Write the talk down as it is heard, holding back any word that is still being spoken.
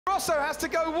Rosso has to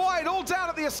go wide, all down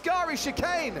at the Ascari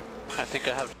chicane. I think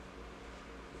I have.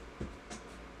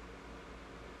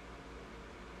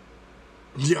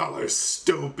 Y'all are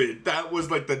stupid. That was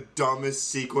like the dumbest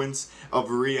sequence of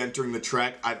re-entering the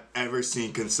track I've ever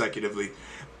seen consecutively.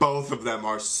 Both of them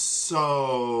are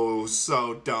so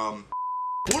dumb.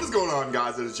 What is going on,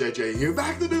 guys? It is JJ here,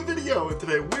 back with a new video, and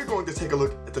today we're going to take a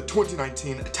look at the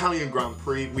 2019 Italian Grand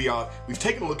Prix. We've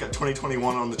taken a look at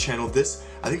 2021 on the channel.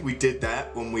 I think we did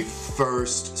that when we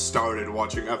first started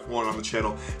watching F1 on the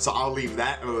channel, so I'll leave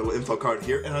that in a little info card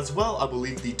here, and as well, I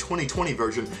believe the 2020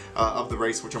 version of the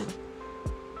race, which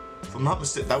if I'm not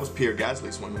mistaken, that was Pierre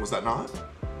Gasly's one, was that not?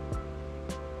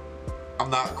 I'm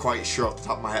not quite sure off the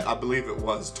top of my head. I believe it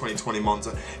was 2020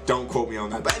 Monza. Don't quote me on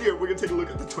that. But anyway, we're going to take a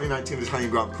look at the 2019 Italian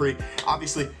Grand Prix.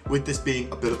 Obviously, with this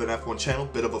being a bit of an F1 channel,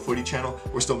 bit of a footy channel,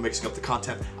 we're still mixing up the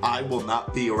content. I will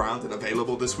not be around and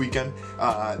available this weekend.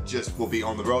 Just will be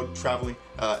on the road, traveling,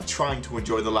 trying to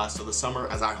enjoy the last of the summer,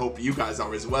 as I hope you guys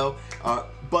are as well.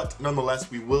 But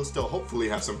nonetheless, we will still hopefully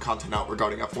have some content out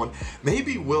regarding F1.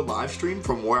 Maybe we'll live stream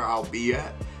from where I'll be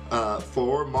at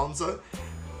for Monza.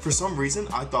 For some reason,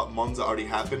 I thought Monza already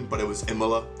happened, but it was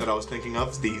Imola that I was thinking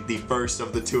of, the first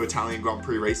of the two Italian Grand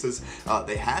Prix races.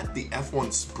 They had the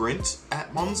F1 Sprint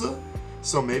at Monza,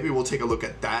 so maybe we'll take a look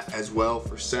at that as well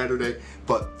for Saturday.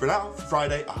 But for now, for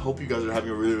Friday, I hope you guys are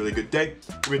having a really good day.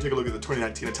 We're going to take a look at the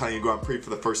 2019 Italian Grand Prix for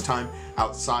the first time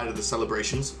outside of the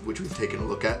celebrations, which we've taken a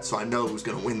look at, so I know who's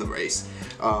going to win the race.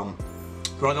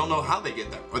 But I don't know how they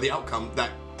get there, or the outcome that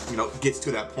gets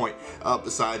to that point,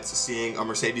 besides seeing a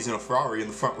Mercedes and a Ferrari in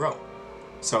the front row.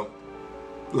 So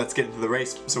let's get into the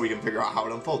race so we can figure out how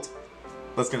it unfolds.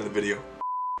 Let's get into the video.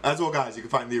 As well, guys, you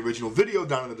can find the original video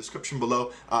down in the description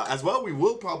below. As well, we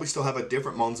will probably still have a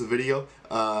different Monza video.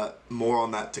 More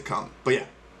on that to come. But yeah,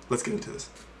 let's get into this.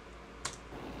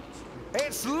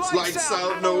 It's lights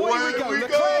out, and no away way we go. We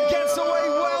Leclerc go. gets away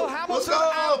well. Hamilton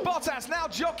and Go. Bottas now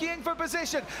jockeying for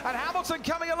position, and Hamilton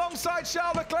coming alongside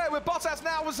Charles Leclerc with Bottas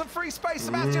now with some free space.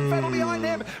 Sebastian Vettel behind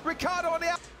him. Ricciardo on the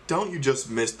out. Don't you just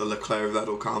miss the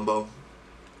Leclerc-Vettel combo?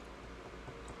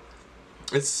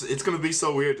 It's gonna be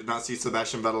so weird to not see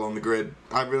Sebastian Vettel on the grid.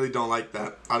 I really don't like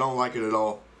that. I don't like it at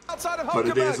all. Outside of But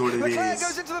it is what it Leclerc is.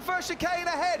 goes into the first chicane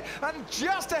ahead, and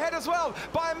just ahead as well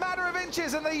by a matter of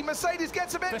inches, and the Mercedes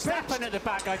gets a bit Verstappen at the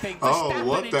back, I think. Oh, Verstappen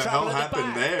what in the trouble hell at the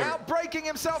happened back. there? Outbraking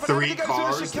himself and Three having to go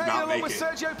cars through did the chicane not along make with it.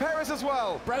 Sergio Perez as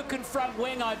well. Broken front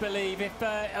wing, I believe, if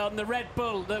on the Red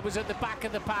Bull that was at the back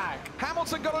of the pack.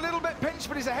 Hamilton got a little bit pinched,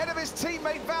 but he's ahead of his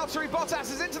teammate Valtteri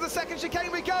Bottas. Is into the second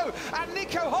chicane we go, and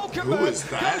Nico Hülkenberg Who is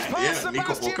that? goes past Yeah,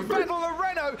 Nico Sebastian Hülkenberg. Vettel, the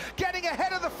Renault, getting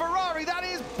ahead of the Ferrari. That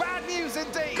is bad news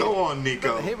indeed. Go on,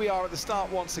 Nico. But here we are at the start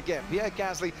once again. Pierre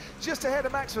Gasly just ahead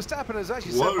of Max Verstappen, as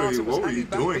actually What said. were you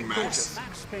doing, Max?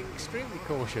 Max being extremely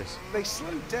cautious. They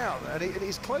slowed down, and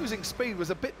his closing speed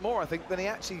was a bit more, I think, than he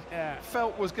actually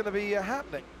felt was going to be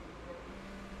happening.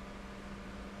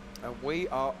 And we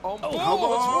are on board as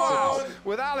well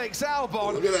with Alex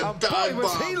Albon. Look at that And boy,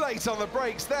 was dive he bomb. late on the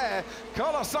brakes there.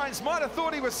 Carlos Sainz might have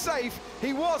thought he was safe.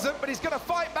 He wasn't, but he's going to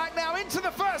fight back now into the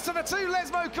first of the two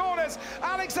Lesmo corners.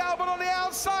 Alex Albon on the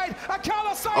outside, and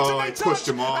Carlos Sainz Oh, and he they pushed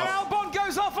touch, him off. and Albon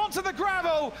goes off onto the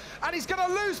gravel, and he's going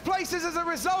to lose places as a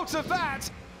result of that.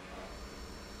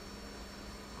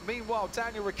 Meanwhile,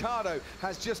 Daniel Ricciardo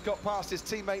has just got past his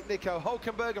teammate Nico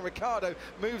Hülkenberg, and Ricciardo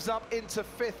moves up into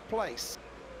 5th place.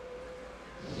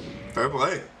 Fair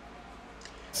play.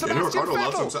 Daniel Ricciardo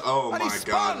loves himself. Oh my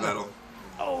God, Vettel.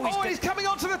 Oh, and he's coming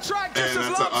onto the track just And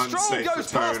as that's an Lance Stroll unsafe goes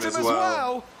return past him as as well.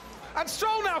 well. And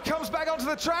Stroll now comes back onto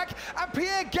the track, and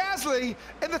Pierre Gasly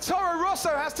in the Toro Rosso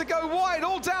has to go wide,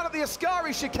 all down at the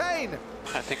Ascari chicane.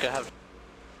 I think I have.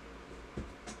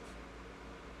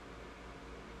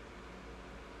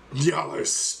 Y'all are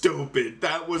stupid.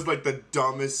 That was like the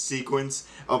dumbest sequence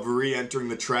of re-entering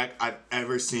the track I've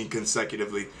ever seen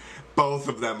consecutively. Both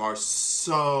of them are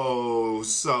so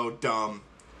dumb.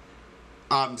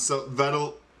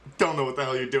 Vettel, don't know what the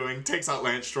hell you're doing, takes out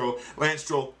Lance Stroll. Lance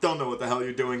Stroll, don't know what the hell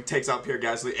you're doing, takes out Pierre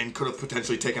Gasly, and could have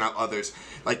potentially taken out others.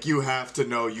 Like, you have to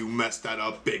know you messed that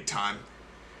up big time.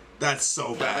 That's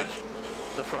so bad.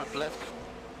 The front left.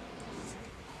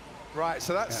 Right,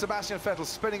 so that's Sebastian Vettel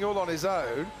spinning all on his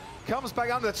own. Comes back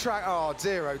under the track. Oh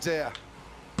dear, oh dear.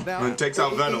 Now, And takes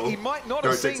out Vettel. He might not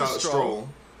have seen takes out Stroll.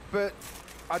 but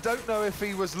I don't know if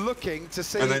he was looking to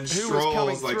see And then who was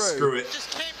coming Stroll's like, through. screw it.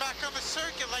 Just came back on the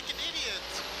circuit like an idiot.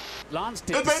 Lance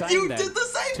did And the then same you then did the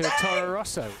same to a thing! Toro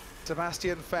Rosso.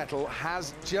 Sebastian Vettel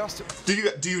has just...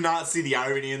 Do you not see the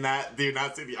irony in that? Do you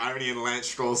not see the irony in Lance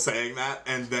Stroll saying that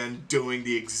and then doing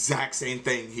the exact same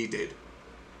thing he did?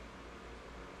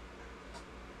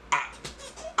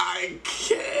 I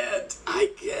can't.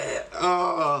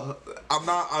 God,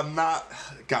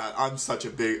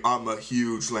 I'm a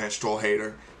huge Lance Stroll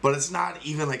hater. But it's not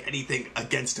even like anything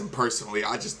against him personally.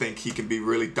 I just think he can be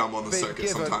really dumb on the circuit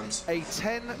sometimes. A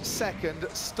 10-second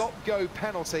stop-go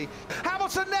penalty.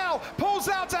 Hamilton now pulls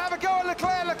out to have a go at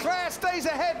Leclerc. Leclerc stays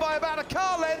ahead by about a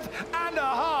car length and a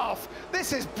half.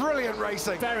 This is brilliant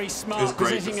racing. Very smart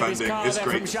positioning of his car there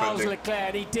from Charles Leclerc.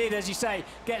 And he did, as you say,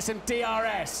 get some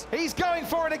DRS. He's going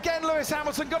for it again, Lewis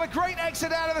Hamilton. Got a great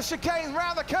exit out of the chicane.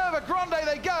 Round the curve, a grande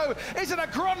they go. Is it a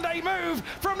grande move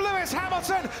from Lewis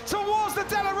Hamilton towards the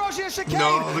De La Roggia chicane?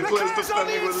 No, Leclerc's on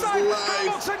the inside.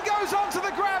 Hamilton goes onto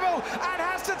the gravel and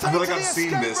has to take I feel like to I've the seen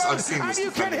escape this. road. I've seen this and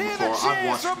you can defending hear before. the I've cheers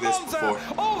watched from this Monza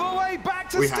before. all the way back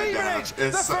to Stevenage.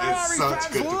 The Ferrari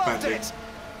fans loved it.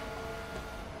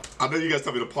 I know you guys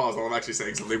tell me to pause while I'm actually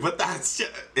saying something, but that's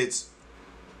just, it's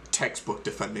textbook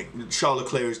defending. Charles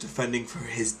Leclerc is defending for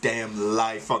his damn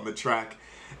life on the track,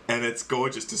 and it's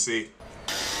gorgeous to see.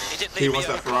 He wants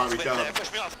that Ferrari done.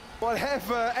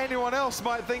 Whatever anyone else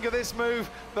might think of this move,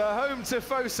 the home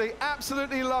Tifosi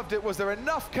absolutely loved it. Was there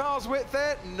enough cars width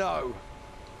there? No.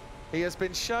 He has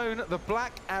been shown the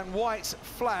black and white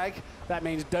flag. That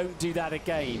means don't do that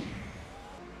again.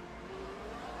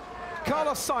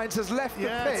 Carlos Sainz has left the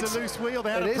pit. Yeah, it's a loose wheel.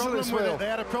 They had a problem with it. They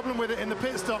had a problem with it in the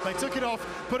pit stop. They took it off,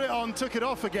 put it on, took it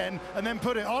off again, and then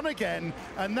put it on again.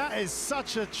 And that is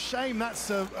such a shame.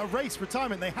 That's a race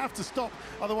retirement. They have to stop,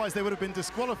 otherwise they would have been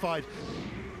disqualified.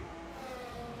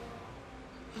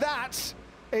 That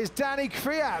is Danny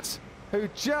Kvyat, who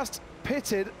just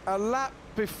pitted a lap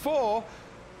before.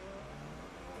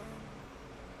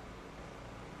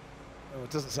 Oh, it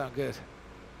doesn't sound good.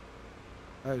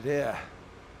 Oh dear.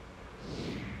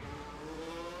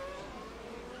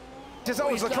 Just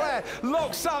always Leclerc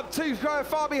locks up, too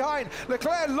far behind.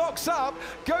 Leclerc locks up,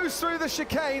 goes through the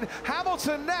chicane.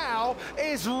 Hamilton now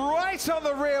is right on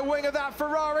the rear wing of that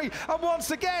Ferrari, and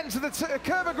once again to the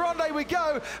Curva Grande we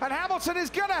go, and Hamilton is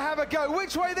going to have a go.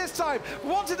 Which way this time?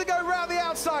 Wanted to go round the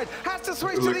outside, has to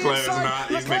switch to the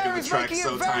inside. Leclerc is making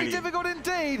it very difficult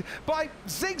indeed by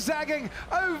zigzagging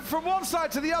from one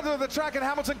side to the other of the track, and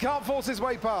Hamilton can't force his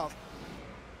way past.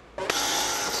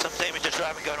 Some damage to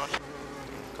driving going on.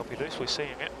 Copy loose, we're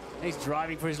seeing it. He's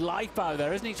driving for his life out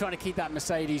there, isn't he? Trying to keep that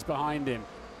Mercedes behind him.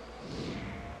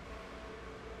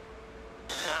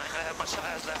 I have my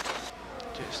tyres left.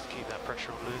 Just keep that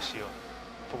pressure on loose, you're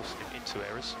forcing him into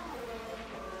errors.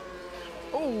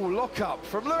 Oh, lock up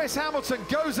from Lewis Hamilton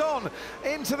goes on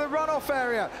into the runoff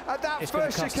area at that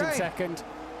first chicane. Second.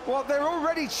 Well, they're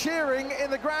already cheering in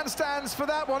the grandstands for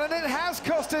that one, and it has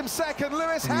cost him second.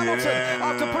 Lewis Hamilton,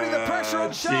 after putting the pressure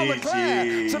on Charles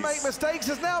Leclerc to make mistakes,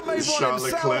 has now made one himself.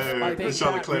 I think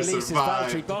that releases Valtteri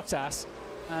survived.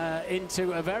 Bottas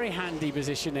into a very handy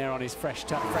position there on his fresher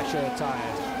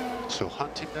tyres. So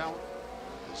hunting down,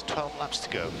 there's 12 laps to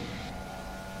go.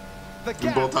 The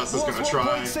gap Bottas is was going to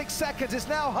try. 1.6 seconds. It's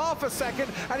now half a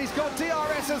second, and he's got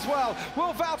DRS as well.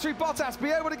 Will Valtteri Bottas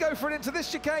be able to go for it into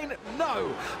this chicane?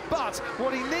 No. But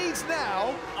what he needs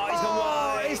now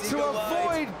is to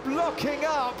avoid blocking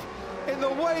up in the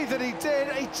way that he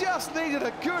did. He just needed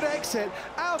a good exit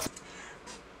out.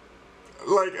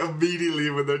 Like,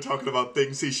 immediately when they're talking about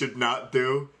things he should not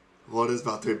do, what does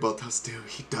Valtteri Bottas do?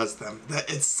 He does them.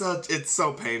 It's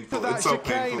so painful. It's so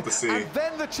painful to see. And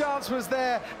then the chance was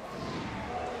there.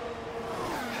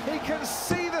 He can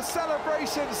see the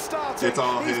celebration starting. It's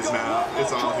all his now.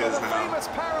 It's all his now. Famous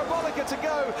parabolica to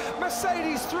go.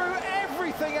 Mercedes threw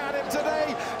everything at him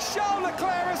today. Charles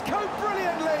Leclerc has coped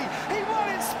brilliantly. He won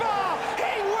in Spa.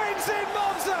 He wins in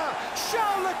Monza.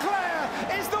 Charles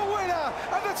Leclerc is the winner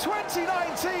of the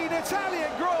 2019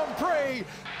 Italian Grand Prix.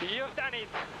 You've done it.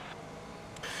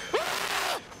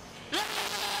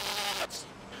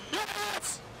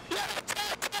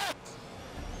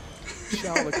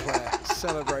 Charles Leclerc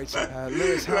celebrating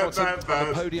Lewis Hamilton on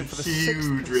the podium for the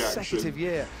 6th consecutive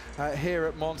year here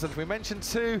at Monza. We mentioned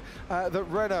too that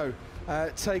Renault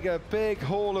take a big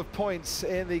haul of points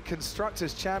in the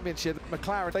Constructors' Championship.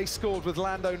 McLaren, they scored with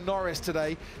Lando Norris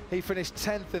today. He finished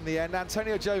 10th in the end.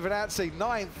 Antonio Giovinazzi,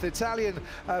 9th, Italian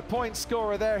point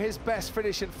scorer there. His best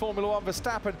finish in Formula One.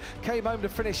 Verstappen came home to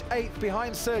finish 8th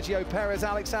behind Sergio Perez.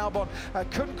 Alex Albon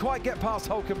couldn't quite get past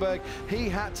Hülkenberg. He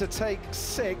had to take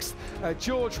 6th.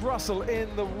 George Russell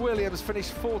in the Williams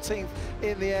finished 14th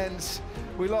in the end.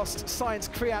 We lost Sainz,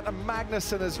 Kvyat and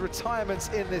Magnussen as retirements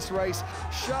in this race.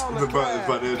 Charles Leclerc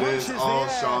but it is all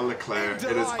Charles Leclerc.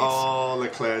 It is all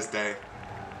Leclerc's day.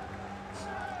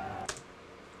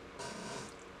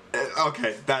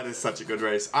 Okay, that is such a good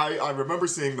race. I remember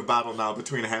seeing the battle now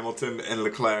between Hamilton and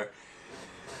Leclerc.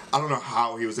 I don't know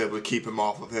how he was able to keep him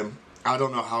off of him. I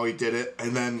don't know how he did it.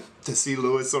 And then to see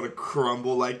Lewis sort of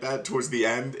crumble like that towards the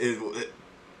end is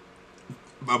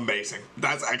amazing.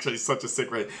 That's actually such a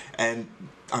sick race. And,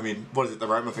 I mean, what is it? The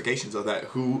ramifications of that.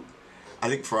 I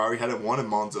think Ferrari hadn't won in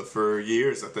Monza for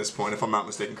years at this point, if I'm not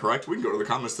mistaken, correct? We can go to the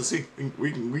comments to see.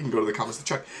 We can go to the comments to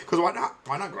check. Because why not?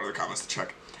 Why not go to the comments to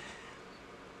check?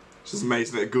 It's just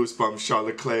amazing that Goosebumps, Charles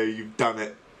Leclerc, you've done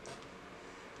it.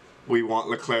 We want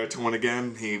Leclerc to win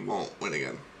again. He won't win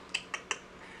again.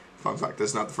 Fun fact, this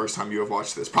is not the first time you have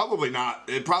watched this. Probably not.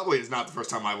 It probably is not the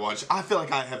first time I watched. I feel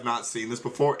like I have not seen this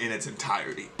before in its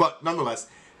entirety. But nonetheless,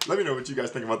 let me know what you guys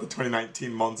think about the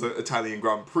 2019 Monza Italian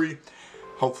Grand Prix.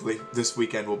 Hopefully, this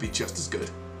weekend will be just as good.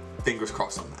 Fingers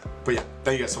crossed on that. But yeah,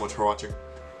 thank you guys so much for watching.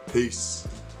 Peace.